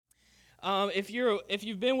If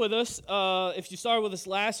you've been with us, if you started with us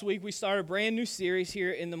last week, we started a brand new series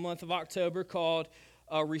here in the month of October called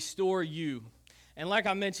Restore You. And like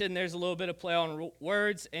I mentioned, there's a little bit of play on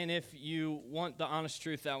words, and if you want the honest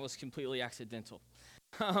truth, that was completely accidental.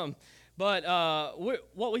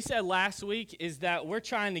 What we said last week is that we're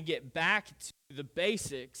trying to get back to the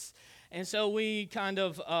basics, and so we kind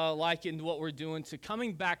of likened what we're doing to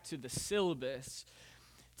coming back to the syllabus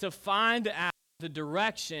to find out the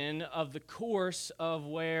direction of the course of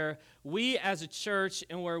where we as a church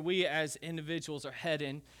and where we as individuals are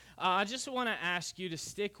heading. I just want to ask you to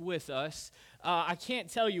stick with us. I can't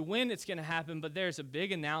tell you when it's going to happen, but there's a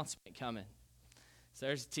big announcement coming. So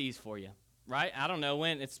there's a tease for you, right? I don't know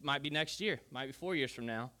when. It might be next year. Might be 4 years from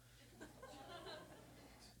now.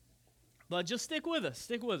 But just stick with us.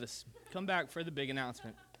 Stick with us. Come back for the big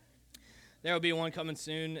announcement. There will be one coming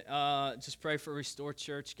soon. Just pray for Restore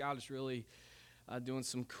Church. God is really doing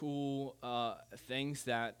some cool things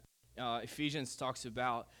that Ephesians talks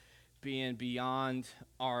about being beyond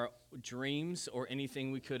our dreams or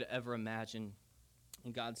anything we could ever imagine.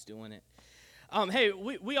 And God's doing it. Hey,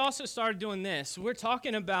 we also started doing this. We're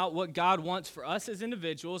talking about what God wants for us as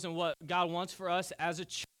individuals and what God wants for us as a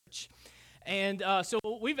church. And so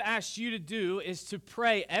what we've asked you to do is to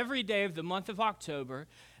pray every day of the month of October,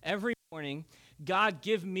 every morning, God,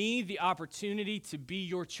 give me the opportunity to be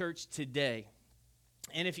your church today.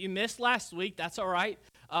 And if you missed last week, that's all right.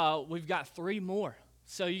 We've got 3 more.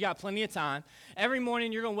 So you got plenty of time. Every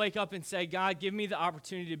morning you're going to wake up and say, God, give me the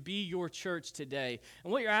opportunity to be your church today.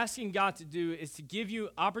 And what you're asking God to do is to give you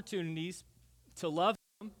opportunities to love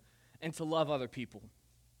Him and to love other people.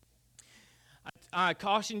 I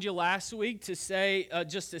cautioned you last week to say,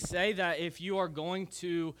 just to say that if you are going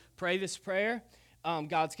to pray this prayer,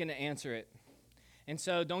 God's going to answer it. And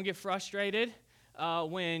so don't get frustrated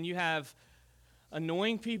when you have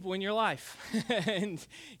annoying people in your life and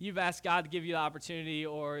you've asked God to give you the opportunity,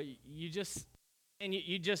 or you just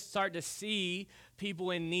start to see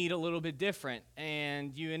people in need a little bit different,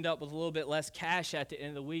 and you end up with a little bit less cash at the end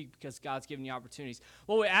of the week because God's giving you opportunities.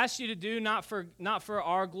 What we ask you to do, not for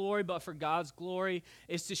our glory, but for God's glory,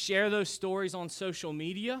 is to share those stories on social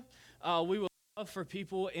media. We would love for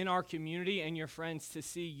people in our community and your friends to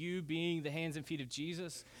see you being the hands and feet of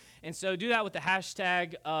Jesus. And so do that with the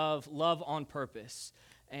hashtag of love on purpose.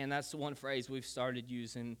 And that's the one phrase we've started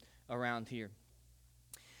using around here.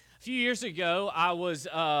 A few years ago, I was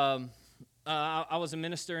a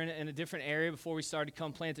minister in a different area before we started to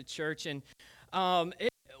come plant a church. And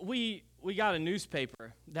we got a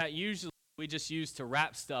newspaper that usually we just used to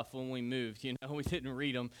wrap stuff when we moved. You know, we didn't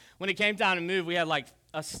read them. When it came time to move, we had like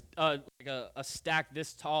a stack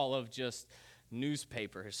this tall of just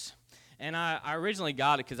newspapers. And I originally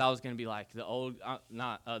got it because I was going to be like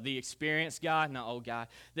the experienced guy, not old guy,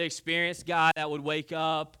 the experienced guy that would wake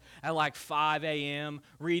up at like 5 a.m.,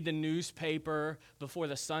 read the newspaper before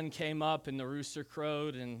the sun came up and the rooster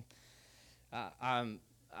crowed. And I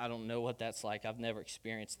don't know what that's like. I've never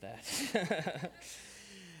experienced that.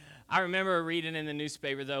 I remember reading in the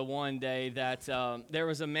newspaper, though, one day that there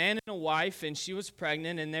was a man and a wife, and she was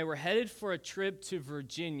pregnant, and they were headed for a trip to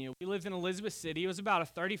Virginia. We lived in Elizabeth City. It was about a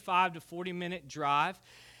 35 to 40-minute drive,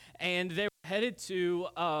 and they were headed to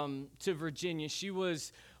Virginia. She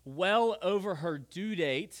was well over her due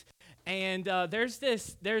date, and there's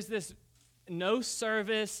this no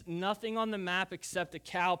service, nothing on the map except a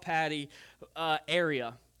cow patty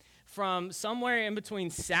area from somewhere in between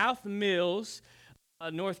South Mills,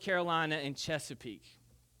 North Carolina, and Chesapeake.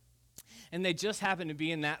 And they just happened to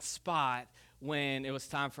be in that spot when it was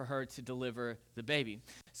time for her to deliver the baby.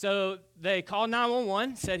 So they called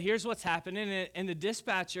 911, said, here's what's happening. And the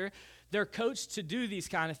dispatcher, they're coached to do these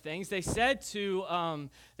kind of things. They said to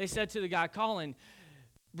the guy calling,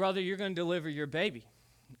 brother, you're going to deliver your baby.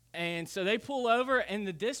 And so they pull over, and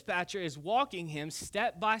the dispatcher is walking him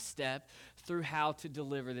step by step through how to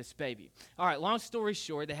deliver this baby. All right, long story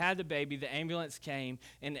short, they had the baby, the ambulance came,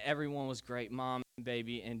 and everyone was great. Mom and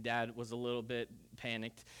baby, and dad was a little bit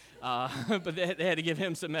panicked. But they had to give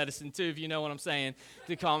him some medicine too, if you know what I'm saying,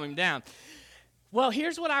 to calm him down. Well,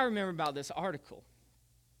 here's what I remember about this article.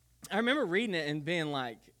 I remember reading it and being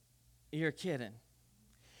like, you're kidding.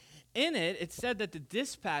 In it, it said that the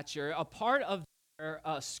dispatcher, a part of their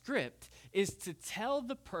script, is to tell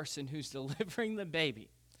the person who's delivering the baby,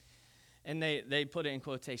 and they put it in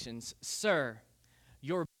quotations, sir,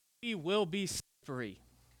 your baby will be slippery.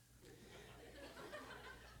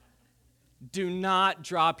 Do not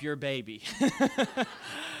drop your baby.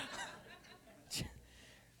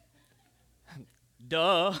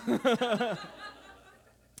 Duh.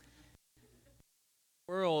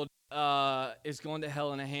 World is going to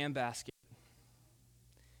hell in a handbasket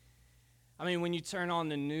I mean, when you turn on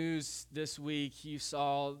the news this week, you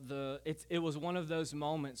saw it was one of those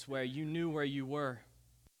moments where you knew where you were.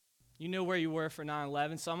 You knew where you were for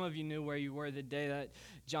 9/11. Some of you knew where you were the day that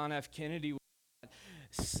John F. Kennedy was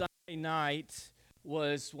shot. Sunday night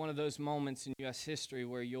was one of those moments in U.S. history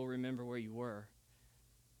where you'll remember where you were.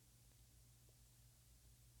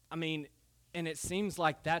 I mean, and it seems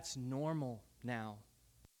like that's normal now.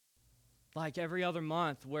 Like every other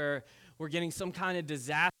month where we're getting some kind of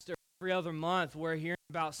disaster, every other month we're hearing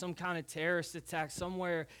about some kind of terrorist attack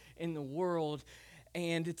somewhere in the world,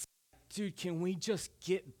 and it's, dude, can we just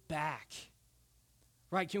get back?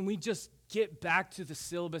 Right? Can we just get back to the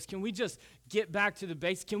syllabus? Can we just get back to the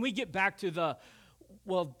basics? Can we get back to the,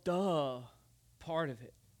 well, duh part of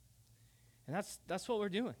it? And that's what we're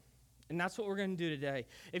doing. And that's what we're going to do today.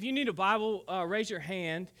 If you need a Bible, raise your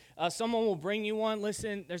hand. Someone will bring you one.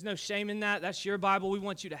 Listen, there's no shame in that. That's your Bible. We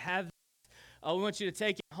want you to have that. We want you to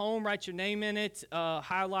take it home, write your name in it,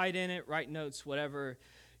 highlight in it, write notes, whatever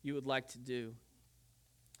you would like to do.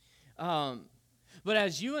 But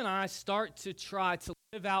as you and I start to try to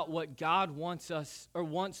live out what God wants us or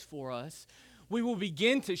wants for us, we will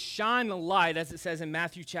begin to shine the light, as it says in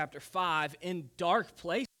Matthew chapter 5, in dark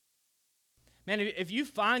places. Man, if you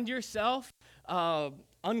find yourself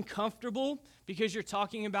uncomfortable because you're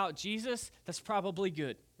talking about Jesus, that's probably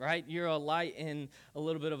good, right? You're a light in a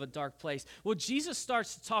little bit of a dark place. Well, Jesus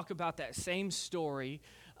starts to talk about that same story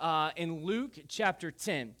in Luke chapter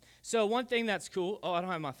 10. So one thing that's cool, I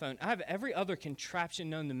don't have my phone. I have every other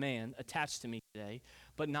contraption known to man attached to me today,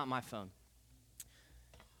 but not my phone.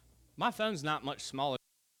 My phone's not much smaller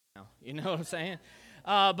now, you know what I'm saying?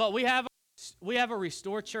 But we have a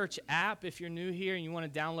Restore Church app. If you're new here and you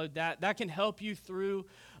want to download that, that can help you through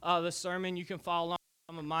the sermon. You can follow along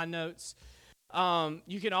with some of my notes.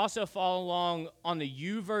 You can also follow along on the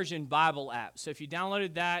YouVersion Bible app. So if you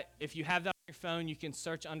downloaded that, if you have that on your phone, you can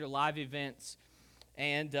search under live events,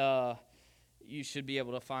 and you should be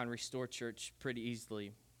able to find Restore Church pretty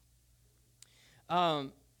easily.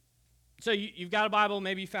 So you've got a Bible.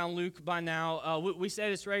 Maybe you found Luke by now. We say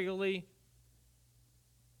this regularly.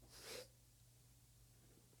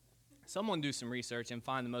 Someone do some research and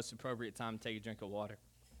find the most appropriate time to take a drink of water.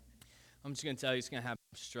 I'm just going to tell you, it's going to have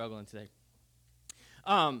struggling today.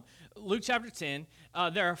 Luke chapter 10,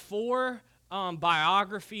 there are 4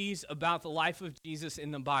 biographies about the life of Jesus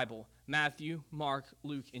in the Bible. Matthew, Mark,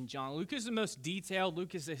 Luke, and John. Luke is the most detailed.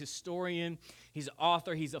 Luke is a historian. He's an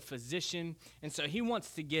author. He's a physician. And so he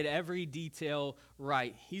wants to get every detail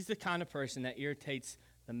right. He's the kind of person that irritates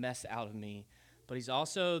the mess out of me. But he's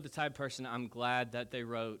also the type of person I'm glad that they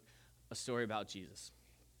wrote a story about Jesus.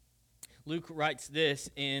 Luke writes this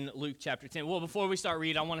in Luke chapter 10. Well, before we start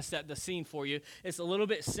reading, I want to set the scene for you. It's a little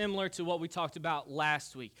bit similar to what we talked about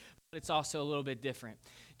last week, but it's also a little bit different.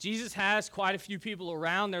 Jesus has quite a few people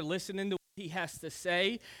around. They're listening to what he has to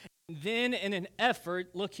say. And then in an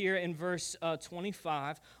effort, look here in verse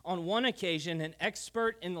 25, on one occasion, an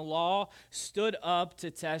expert in the law stood up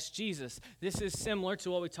to test Jesus. This is similar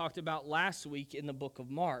to what we talked about last week in the book of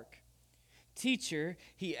Mark. Teacher,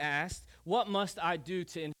 he asked, what must I do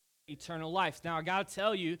to inherit eternal life? Now, I got to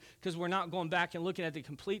tell you, because we're not going back and looking at the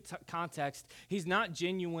complete context, he's not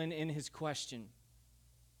genuine in his question.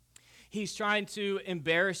 He's trying to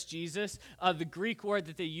embarrass Jesus. The Greek word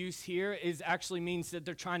that they use here actually means that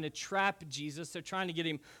they're trying to trap Jesus. They're trying to get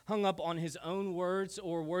him hung up on his own words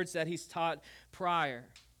or words that he's taught prior.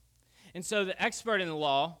 And so the expert in the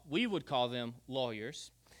law, we would call them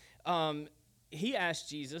lawyers, he asked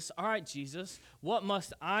Jesus, all right, Jesus, what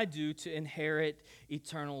must I do to inherit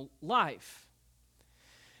eternal life?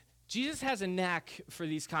 Jesus has a knack for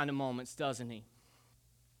these kind of moments, doesn't he?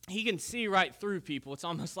 He can see right through people. It's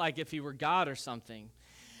almost like if he were God or something.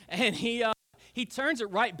 And he turns it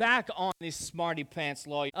right back on this smarty pants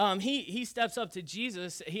lawyer. He steps up to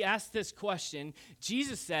Jesus. He asks this question.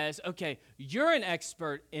 Jesus says, okay, you're an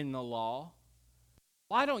expert in the law.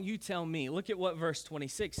 Why don't you tell me? Look at what verse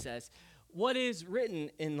 26 says. What is written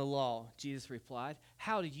in the law? Jesus replied,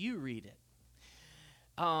 how do you read it?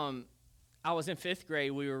 I was in 5th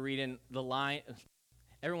grade. We were reading The Lion.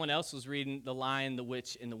 Everyone else was reading The Lion, the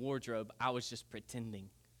Witch, and the Wardrobe. I was just pretending.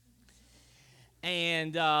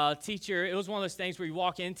 And teacher, it was one of those things where you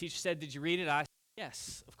walk in, teacher said, did you read it? I said,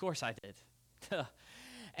 yes, of course I did.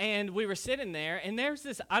 And we were sitting there, and there's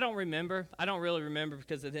this, I don't really remember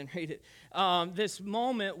because I didn't read it, this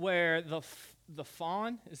moment where the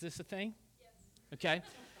fawn, is this a thing? Yes. Okay.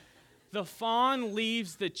 The fawn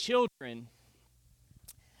leaves the children,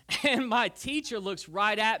 and my teacher looks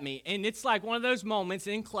right at me, and it's like one of those moments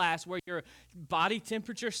in class where your body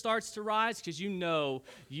temperature starts to rise because you know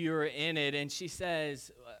you're in it, and she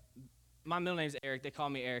says, my middle name's Eric. They call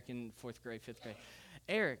me Eric in 4th grade, 5th grade.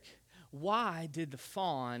 Eric, why did the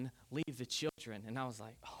fawn leave the children? And I was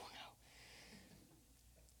like, oh no.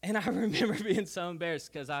 And I remember being so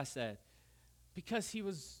embarrassed because I said, because he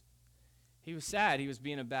was sad. He was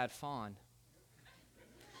being a bad fawn.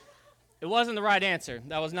 It wasn't the right answer.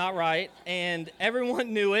 That was not right. And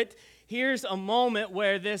everyone knew it. Here's a moment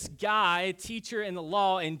where this guy, teacher in the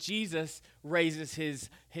law, and Jesus raises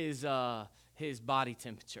his body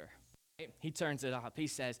temperature. He turns it up. He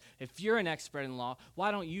says, if you're an expert in law,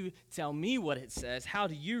 why don't you tell me what it says? How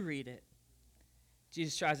do you read it?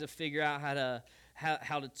 Jesus tries to figure out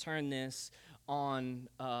how to turn this on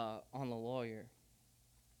the lawyer.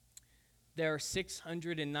 There are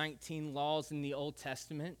 619 laws in the Old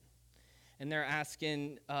Testament, and they're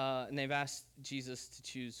asking, and they've asked Jesus to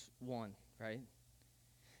choose one, right?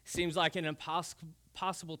 Seems like an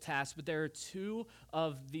impossible task, but there are two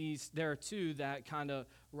that kind of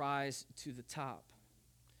rise to the top.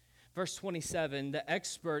 Verse 27, the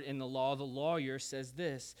expert in the law, the lawyer, says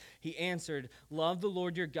this. He answered, love the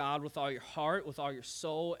Lord your God with all your heart, with all your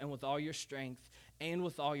soul, and with all your strength, and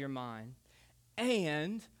with all your mind.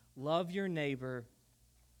 And love your neighbor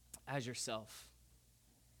as yourself.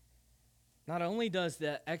 Not only does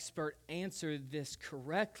the expert answer this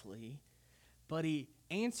correctly, but he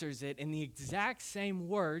answers it in the exact same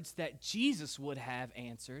words that Jesus would have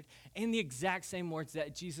answered, and the exact same words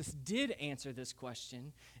that Jesus did answer this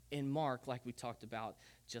question in Mark, like we talked about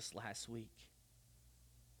just last week.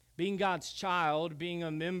 Being God's child, being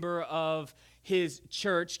a member of his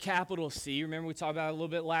church, capital C, remember we talked about it a little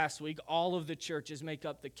bit last week, all of the churches make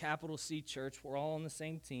up the capital C church. We're all on the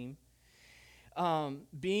same team.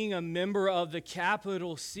 Being a member of the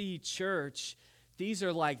capital C church, these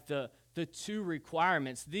are like the two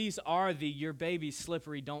requirements. These are your baby's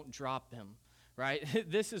slippery, don't drop them, right?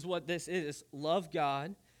 This is what this is. Love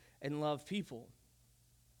God and love people.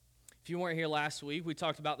 If you weren't here last week, we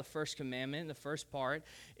talked about the first commandment. The first part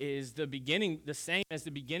is the same as the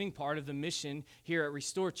beginning part of the mission here at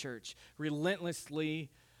Restore Church. Relentlessly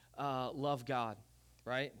love God,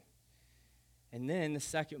 right? And then the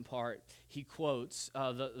second part, he quotes,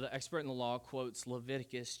 the expert in the law quotes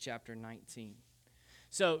Leviticus chapter 19.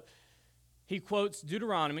 So he quotes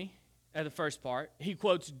Deuteronomy at the first part. He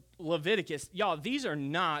quotes Leviticus. Y'all, these are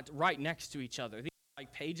not right next to each other. These are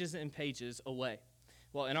like pages and pages away.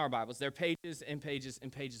 Well, in our Bibles, they're pages and pages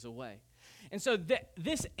and pages away. And so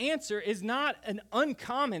this answer is not an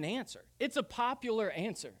uncommon answer. It's a popular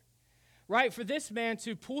answer, right? For this man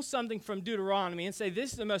to pull something from Deuteronomy and say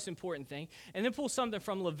this is the most important thing, and then pull something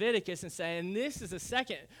from Leviticus and say, and this is the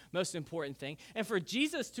second most important thing, and for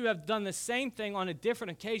Jesus to have done the same thing on a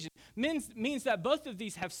different occasion means that both of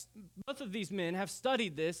these men have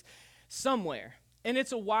studied this somewhere. And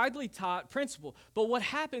it's a widely taught principle. But what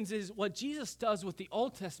happens is what Jesus does with the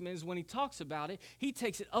Old Testament is when he talks about it, he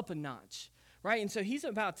takes it up a notch, right? And so he's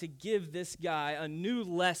about to give this guy a new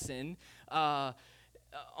lesson on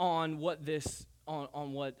what these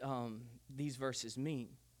verses mean.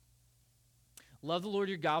 Love the Lord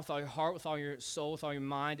your God with all your heart, with all your soul, with all your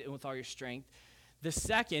mind, and with all your strength. The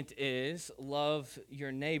second is love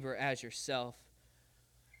your neighbor as yourself.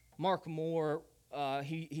 Mark Moore,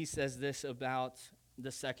 he says this about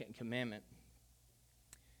the second commandment.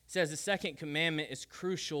 He says the second commandment is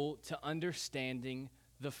crucial to understanding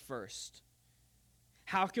the first.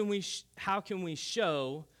 How can we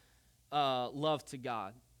show love to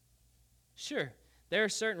God? Sure, there are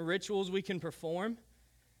certain rituals we can perform,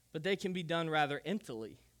 but they can be done rather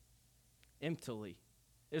emptily. Emptily.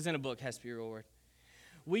 It was in a book, has to be a real word.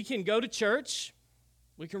 We can go to church.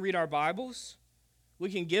 We can read our Bibles.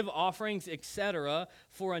 We can give offerings, etc.,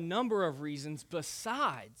 for a number of reasons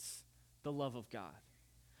besides the love of God.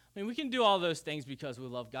 I mean, we can do all those things because we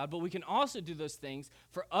love God, but we can also do those things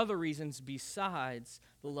for other reasons besides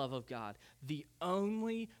the love of God. The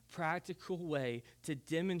only practical way to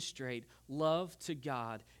demonstrate love to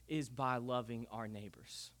God is by loving our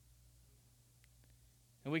neighbors.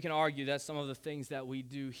 And we can argue that some of the things that we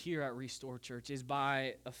do here at Restore Church is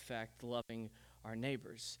by effect loving our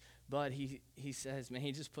neighbors. But he says, man,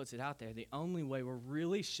 he just puts it out there. The only way we're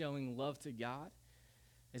really showing love to God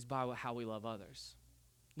is by how we love others.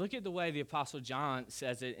 Look at the way the Apostle John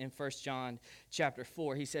says it in 1 John chapter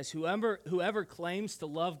 4. He says, whoever claims to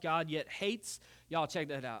love God yet hates, y'all check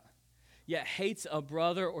that out, yet hates a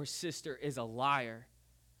brother or sister is a liar.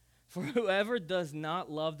 For whoever does not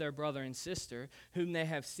love their brother and sister whom they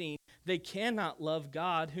have seen, they cannot love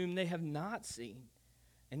God whom they have not seen.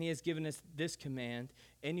 And he has given us this command: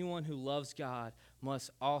 anyone who loves God must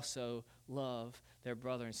also love their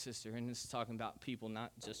brother and sister. And this is talking about people,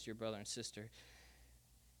 not just your brother and sister.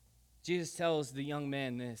 Jesus tells the young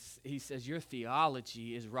man this. He says, your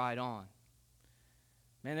theology is right on.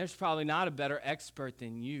 Man, there's probably not a better expert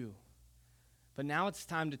than you. But now it's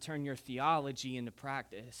time to turn your theology into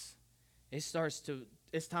practice. It's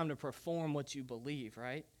time to perform what you believe,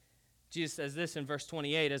 right? Jesus says this in verse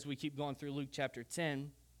 28 as we keep going through Luke chapter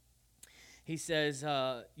 10. He says,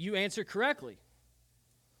 you answer correctly.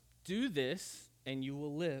 Do this and you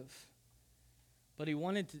will live.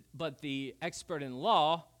 But the expert in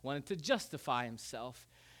law wanted to justify himself.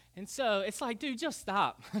 And so it's like, dude, just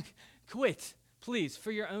stop. Quit. Please,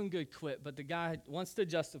 for your own good, quit. But the guy wants to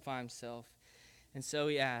justify himself. And so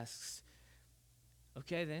he asks,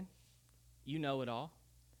 okay then, you know it all.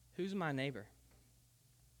 Who's my neighbor?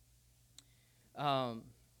 And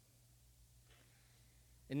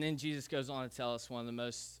then Jesus goes on to tell us one of the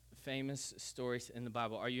most famous stories in the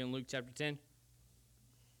Bible. Are you in Luke chapter 10?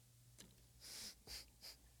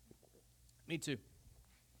 Me too.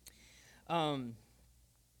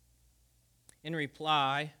 In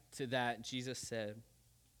reply to that, Jesus said,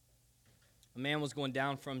 a man was going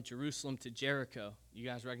down from Jerusalem to Jericho. You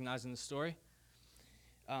guys recognizing the story?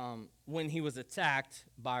 When he was attacked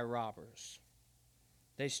by robbers.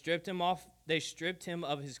 They stripped him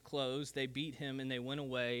of his clothes, they beat him, and they went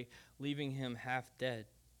away, leaving him half dead.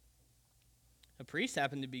 A priest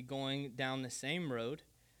happened to be going down the same road,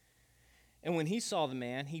 and when he saw the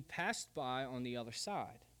man, he passed by on the other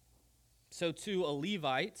side. So too a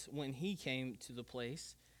Levite, when he came to the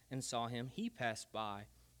place and saw him, he passed by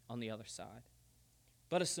on the other side.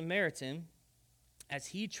 But a Samaritan, as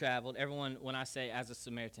he traveled, everyone, when I say as a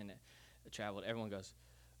Samaritan traveled, everyone goes,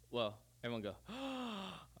 well, everyone go,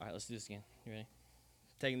 all right, let's do this again. You ready?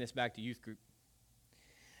 Taking this back to youth group.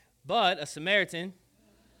 But a Samaritan,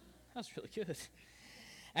 that was really good.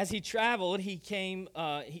 As he traveled, he came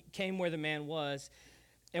where the man was,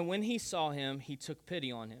 and when he saw him, he took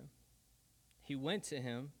pity on him. He went to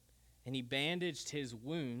him, and he bandaged his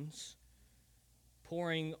wounds,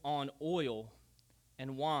 pouring on oil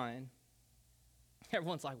and wine.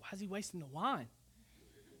 Everyone's like, why is he wasting the wine?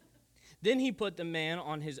 Then he put the man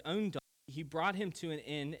on his own donkey. He brought him to an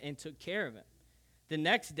inn and took care of him. The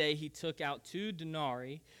next day he took out 2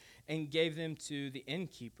 denarii and gave them to the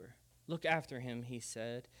innkeeper. Look after him, he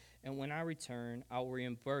said, and when I return, I will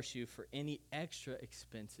reimburse you for any extra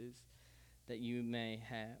expenses that you may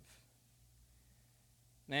have.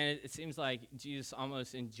 Man, it seems like Jesus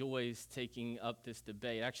almost enjoys taking up this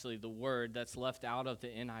debate. Actually, the word that's left out of the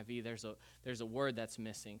NIV, there's a word that's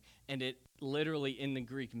missing, and it literally in the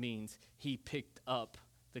Greek means he picked up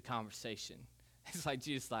the conversation. It's like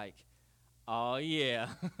Jesus like, oh yeah,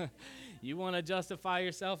 you want to justify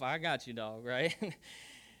yourself? I got you, dog, right?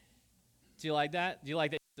 Do you like that? Do you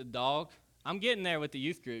like that the dog? I'm getting there with the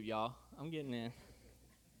youth group, y'all. I'm getting in.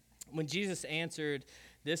 When Jesus answered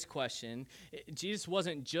this question, Jesus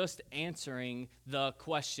wasn't just answering the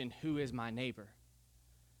question, who is my neighbor?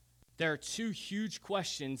 There are 2 huge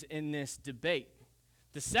questions in this debate.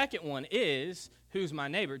 The second one is, who's my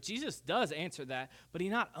neighbor? Jesus does answer that, but he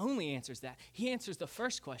not only answers that, he answers the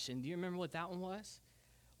first question. Do you remember what that one was?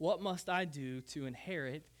 What must I do to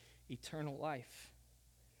inherit eternal life?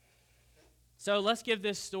 So let's give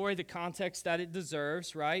this story the context that it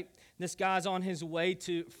deserves, right? This guy's on his way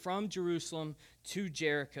from Jerusalem to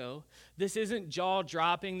Jericho. This isn't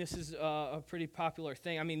jaw-dropping. This is a pretty popular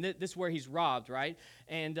thing. I mean, this is where he's robbed, right?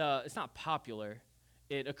 And it's not popular.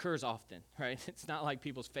 It occurs often, right? It's not like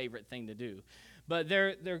people's favorite thing to do. But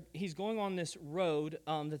he's going on this road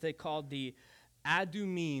that they called the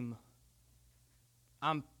Adumim.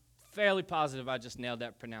 I'm fairly positive I just nailed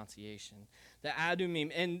that pronunciation. The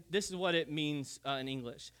Adumim, and this is what it means in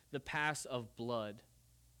English, the pass of blood.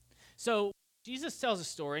 So Jesus tells a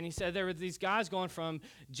story, and he said there were these guys going from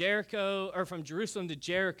Jerusalem to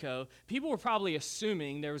Jericho. People were probably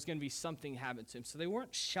assuming there was going to be something happen to him, so they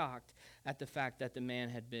weren't shocked at the fact that the man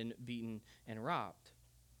had been beaten and robbed.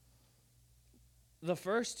 The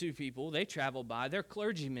first 2 people they traveled by, they're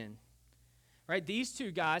clergymen, right? These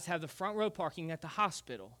 2 guys have the front row parking at the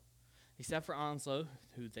hospital. Except for Onslow,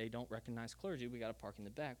 who they don't recognize clergy. We got to park in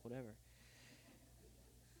the back, whatever.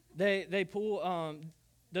 They pull,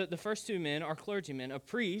 the first 2 men are clergymen. A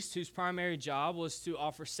priest whose primary job was to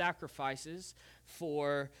offer sacrifices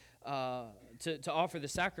to offer the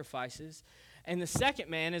sacrifices. And the second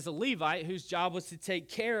man is a Levite whose job was to take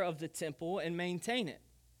care of the temple and maintain it.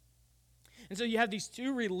 And so you have these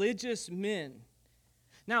 2 religious men.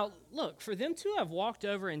 Now, look, for them to have walked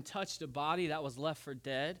over and touched a body that was left for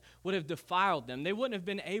dead would have defiled them. They wouldn't have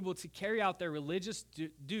been able to carry out their religious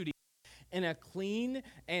duty in a clean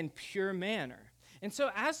and pure manner. And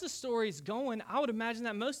so as the story's going, I would imagine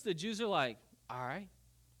that most of the Jews are like, all right,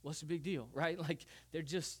 What's the big deal, right? Like they're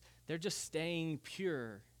just staying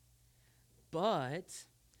pure. But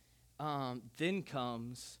then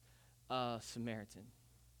comes a Samaritan,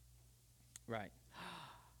 right?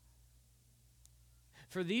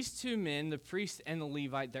 For these two men, the priest and the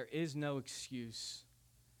Levite, there is no excuse.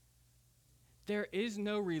 There is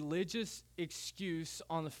no religious excuse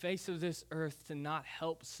on the face of this earth to not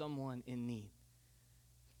help someone in need.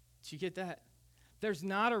 Did you get that? There's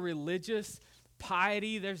not a religious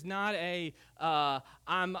piety. There's not a,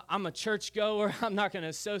 I'm a churchgoer. I'm not going to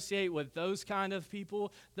associate with those kind of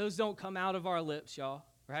people. Those don't come out of our lips, y'all,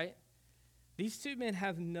 right? These two men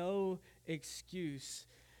have no excuse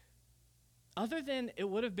other than it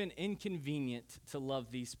would have been inconvenient to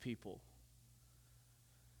love these people.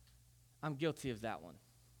 I'm guilty of that one.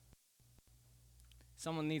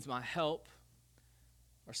 Someone needs my help,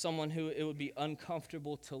 or someone who it would be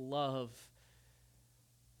uncomfortable to love.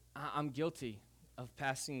 I'm guilty of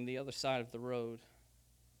passing the other side of the road,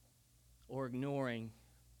 or ignoring,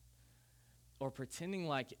 or pretending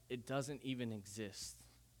like it doesn't even exist,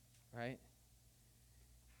 right?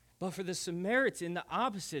 But for the Samaritan, the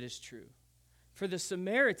opposite is true. For the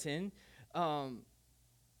Samaritan,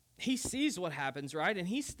 he sees what happens, right? And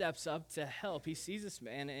he steps up to help. He sees this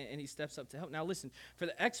man and he steps up to help. Now listen, for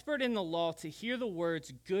the expert in the law to hear the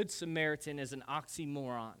words Good Samaritan is an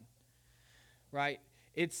oxymoron, right?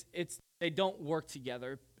 They don't work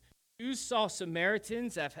together. Jews saw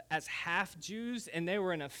Samaritans as half Jews, and they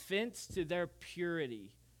were an offense to their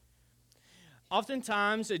purity.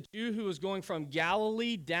 Oftentimes, a Jew who was going from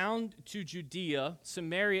Galilee down to Judea,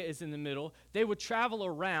 Samaria is in the middle, they would travel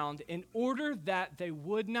around in order that they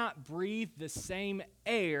would not breathe the same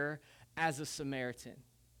air as a Samaritan.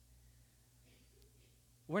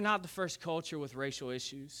 We're not the first culture with racial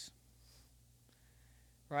issues,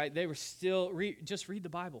 right? They were still, just read the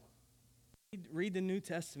Bible. Read the New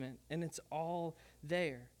Testament, and it's all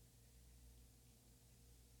there.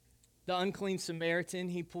 The unclean Samaritan,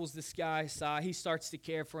 he pulls this guy aside. He starts to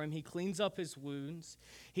care for him. He cleans up his wounds.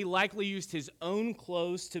 He likely used his own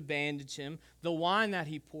clothes to bandage him. The wine that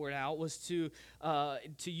he poured out was to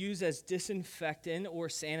use as disinfectant or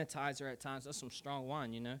sanitizer at times. That's some strong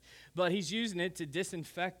wine, you know. But he's using it to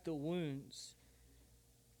disinfect the wounds.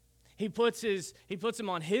 He puts him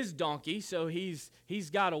on his donkey, so he's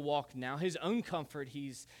got to walk now. His own comfort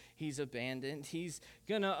he's abandoned. He's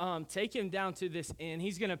gonna take him down to this inn.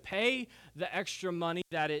 He's gonna pay the extra money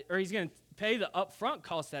he's gonna pay the upfront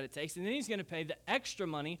cost that it takes, and then he's gonna pay the extra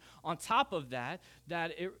money on top of that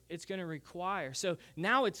it's gonna require. So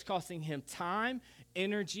now it's costing him time,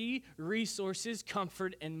 energy, resources,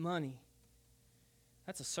 comfort, and money.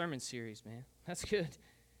 That's a sermon series, man. That's good.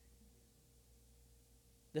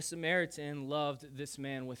 The Samaritan loved this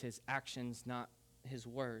man with his actions, not his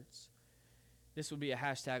words. This would be a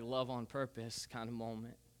hashtag love on purpose kind of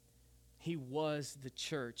moment. He was the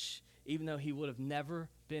church, even though he would have never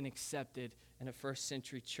been accepted in a first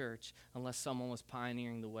century church unless someone was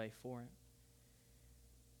pioneering the way for him.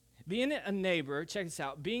 Being a neighbor, check this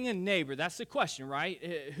out. Being a neighbor, that's the question, right?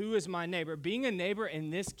 Who is my neighbor? Being a neighbor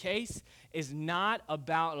in this case is not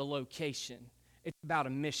about a location. It's about a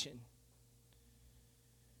mission.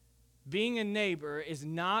 Being a neighbor is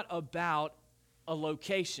not about a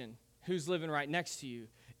location, who's living right next to you.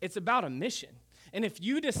 It's about a mission. And if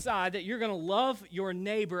you decide that you're going to love your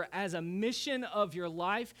neighbor as a mission of your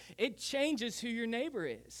life, it changes who your neighbor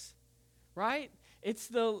is, right?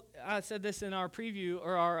 I said this in our preview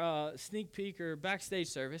or our sneak peek or backstage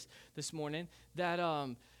service this morning, that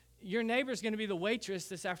your neighbor is going to be the waitress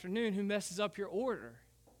this afternoon who messes up your order,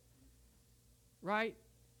 right?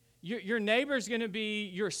 Your neighbor is going to be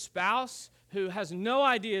your spouse who has no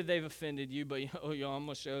idea they've offended you, but I'm going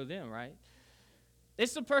to show them, right?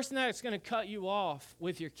 It's the person that's going to cut you off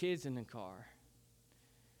with your kids in the car.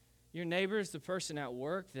 Your neighbor is the person at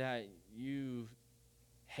work that you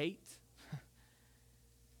hate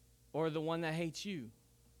or the one that hates you.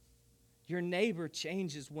 Your neighbor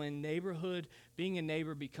changes when being a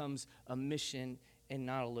neighbor becomes a mission and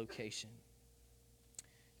not a location.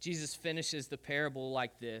 Jesus finishes the parable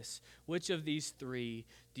like this. Which of these three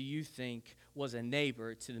do you think was a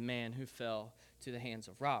neighbor to the man who fell to the hands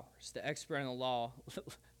of robbers? The expert in the law,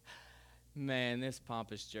 man, this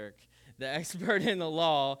pompous jerk. The expert in the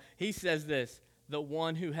law, he says this, the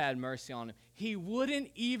one who had mercy on him. He wouldn't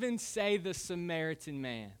even say the Samaritan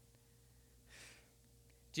man.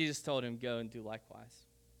 Jesus told him, go and do likewise.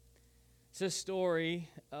 This story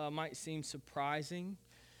might seem surprising,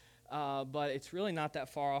 but it's really not that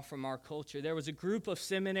far off from our culture. There was a group of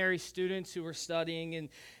seminary students who were studying,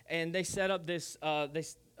 and they set up this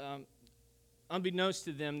unbeknownst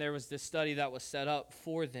to them, there was this study that was set up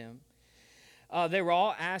for them. They were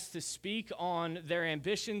all asked to speak on their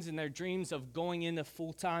ambitions and their dreams of going into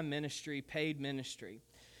full-time ministry, paid ministry.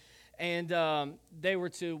 And they were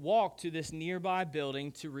to walk to this nearby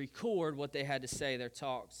building to record what they had to say, their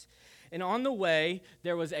talks. And on the way,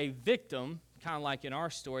 there was a victim, kind of like in our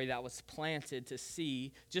story, that was planted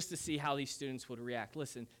just to see how these students would react.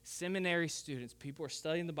 Listen, seminary students, people are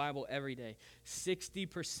studying the Bible every day.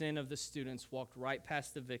 60% of the students walked right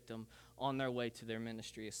past the victim on their way to their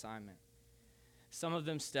ministry assignment. Some of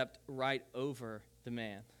them stepped right over the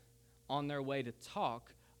man on their way to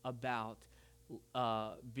talk about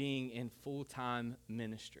being in full-time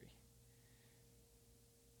ministry.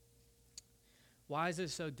 Why is it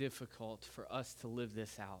so difficult for us to live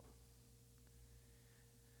this out?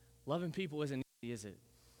 Loving people isn't easy, is it?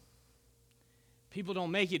 People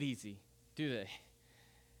don't make it easy, do they?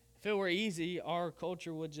 If it were easy, our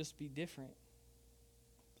culture would just be different.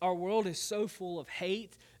 Our world is so full of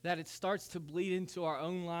hate that it starts to bleed into our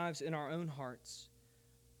own lives and our own hearts.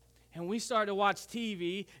 And we start to watch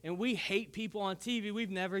TV, and we hate people on TV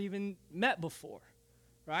we've never even met before,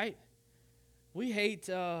 right? We hate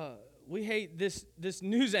this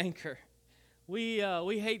news anchor. We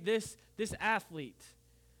hate this athlete.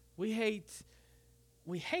 We hate.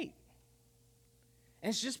 And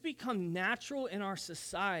it's just become natural in our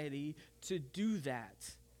society to do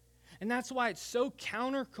that. And that's why it's so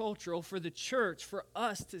countercultural for the church, for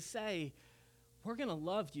us to say, we're going to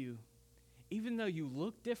love you, even though you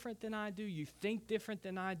look different than I do, you think different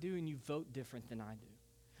than I do, and you vote different than I do.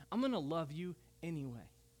 I'm going to love you anyway.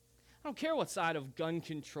 I don't care what side of gun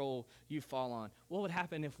control you fall on. What would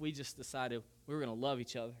happen if we just decided we were going to love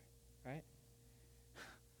each other, right?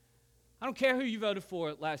 I don't care who you voted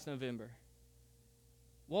for last November.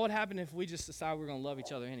 What would happen if we just decided we were going to love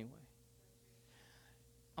each other anyway?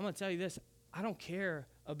 I'm going to tell you this. I don't care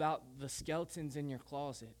about the skeletons in your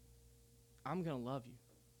closet. I'm going to love you.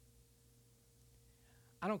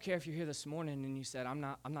 I don't care if you're here this morning and you said, I'm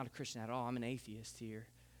not a Christian at all. I'm an atheist here.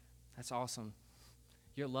 That's awesome.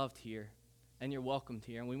 You're loved here, and you're welcomed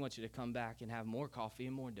here, and we want you to come back and have more coffee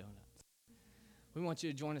and more donuts. We want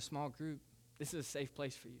you to join a small group. This is a safe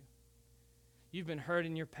place for you. You've been hurt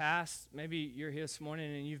in your past. Maybe you're here this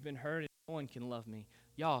morning and you've been hurt and no one can love me.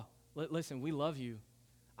 Y'all, listen, we love you.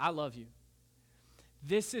 I love you.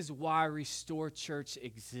 This is why Restore Church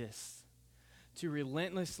exists, to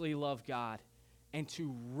relentlessly love God and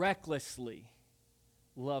to recklessly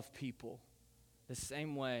love people the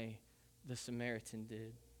same way the Samaritan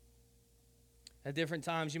did. At different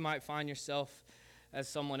times, you might find yourself as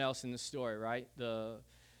someone else in the story, right? The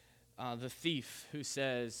thief who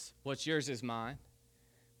says, what's yours is mine.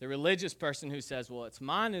 The religious person who says, well, it's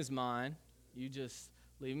mine is mine. You just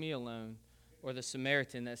leave me alone. Or the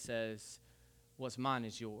Samaritan that says, what's mine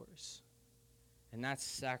is yours. And that's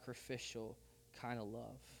sacrificial kind of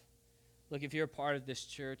love. Look, if you're a part of this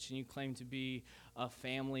church and you claim to be a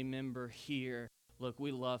family member here, look,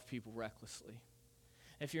 we love people recklessly.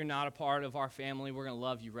 If you're not a part of our family, we're going to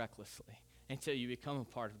love you recklessly until you become a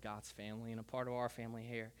part of God's family and a part of our family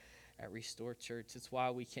here at Restore Church. It's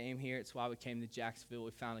why we came here. It's why we came to Jacksonville.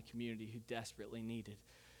 We found a community who desperately needed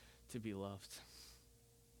to be loved.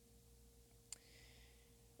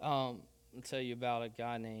 I'll tell you about a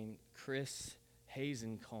guy named Chris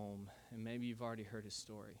Hazencombe, and maybe you've already heard his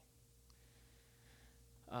story.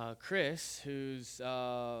 Chris, who's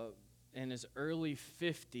in his early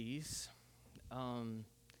 50s,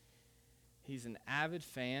 he's an avid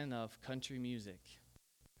fan of country music.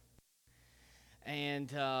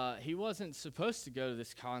 And he wasn't supposed to go to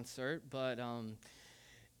this concert, but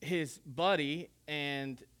his buddy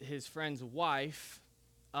and his friend's wife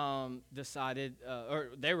decided,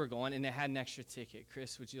 or they were going, and they had an extra ticket.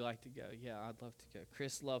 Chris, would you like to go? Yeah, I'd love to go.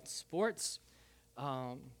 Chris loved sports,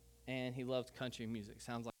 and he loved country music.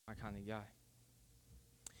 Sounds like my kind of guy.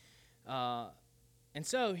 And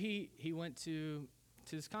so he went to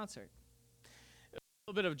this concert. It was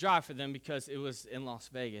a little bit of a drive for them because it was in Las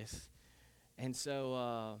Vegas. And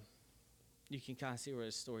so you can kind of see where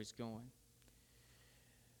the story's going.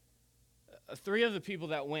 3 of the people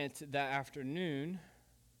that went that afternoon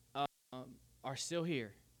are still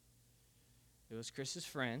here. It was Chris's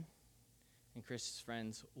friend and Chris's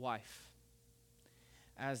friend's wife.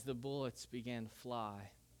 As the bullets began to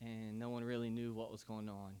fly and no one really knew what was going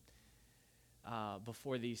on,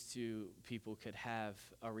 before these 2 people could have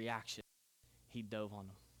a reaction, he dove on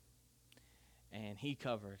them. And he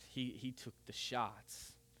covered, he took the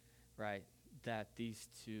shots, right, that these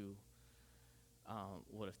 2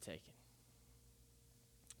 would have taken.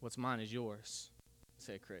 What's mine is yours,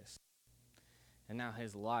 said Chris. And now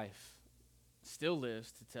his life still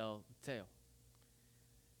lives to tell the tale.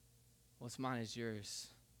 What's mine is yours,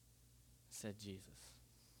 said Jesus.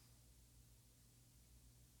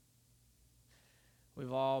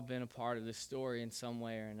 We've all been a part of this story in some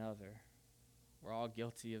way or another. We're all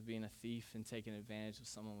guilty of being a thief and taking advantage of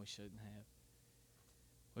someone we shouldn't have.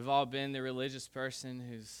 We've all been the religious person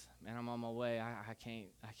who's, man, I'm on my way. I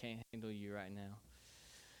can't handle you right now.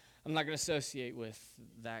 I'm not going to associate with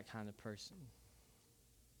that kind of person.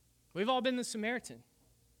 We've all been the Samaritan.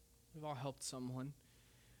 We've all helped someone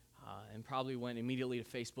and probably went immediately to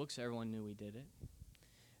Facebook so everyone knew we did it.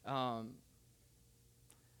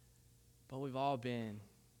 But we've all been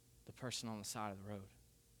the person on the side of the road.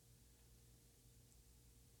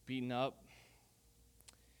 Beaten up,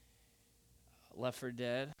 left for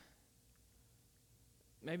dead.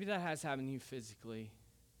 Maybe that has happened to you physically.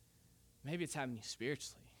 Maybe it's happened to you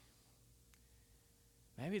spiritually.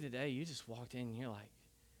 Maybe today you just walked in and you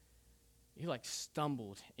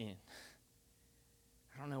stumbled in.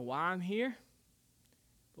 I don't know why I'm here,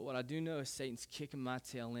 but what I do know is Satan's kicking my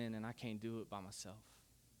tail in and I can't do it by myself.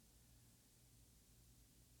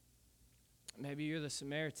 Maybe you're the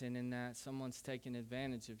Samaritan in that someone's taking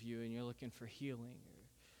advantage of you and you're looking for healing. Or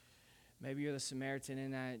maybe you're the Samaritan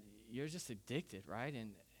in that you're just addicted, right?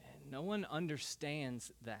 And no one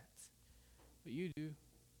understands that, but you do.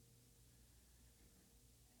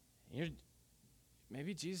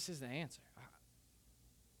 Maybe Jesus is the answer.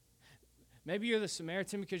 Maybe you're the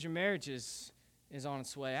Samaritan because your marriage is on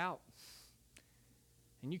its way out.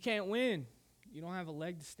 And you can't win. You don't have a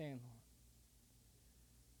leg to stand on.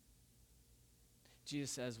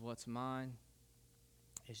 Jesus says, what's mine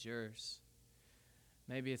is yours.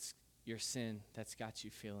 Maybe it's your sin that's got you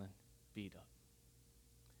feeling beat up.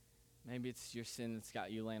 Maybe it's your sin that's got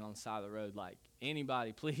you laying on the side of the road like,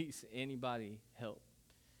 anybody, please, anybody help.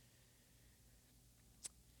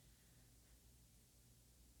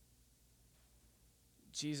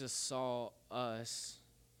 Jesus saw us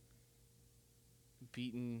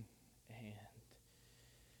beaten and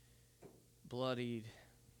bloodied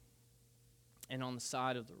and on the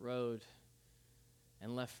side of the road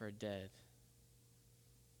and left for dead.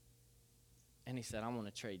 And he said, I'm going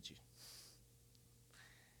to trade you.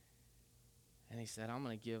 And he said, I'm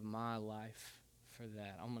going to give my life for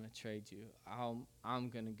that. I'm going to trade you. I'm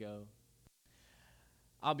going to go.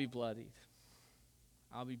 I'll be bloodied.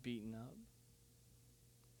 I'll be beaten up.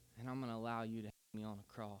 And I'm going to allow you to hang me on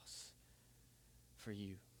a cross for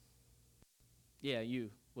you. Yeah,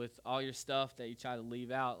 you. With all your stuff that you try to leave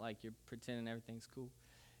out like you're pretending everything's cool.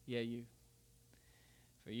 Yeah, you.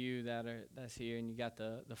 For you that's here and you got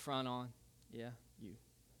the front on. Yeah, you.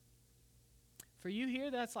 For you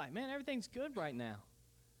here that's like, man, everything's good right now.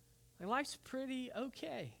 Like life's pretty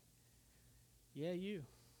okay. Yeah, you.